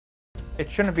It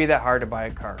shouldn't be that hard to buy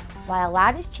a car. While a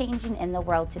lot is changing in the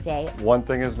world today, one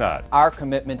thing is not. Our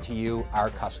commitment to you, our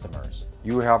customers.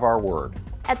 You have our word.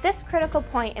 At this critical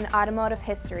point in automotive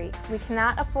history, we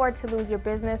cannot afford to lose your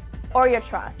business or your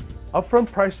trust.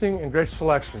 Upfront pricing and great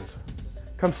selections.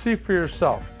 Come see for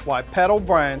yourself why Pat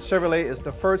O'Brien Chevrolet is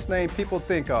the first name people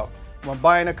think of when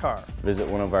buying a car. Visit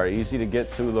one of our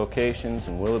easy-to-get-to locations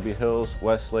in Willoughby Hills,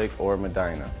 Westlake, or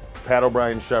Medina. Pat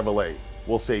O'Brien Chevrolet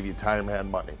will save you time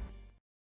and money.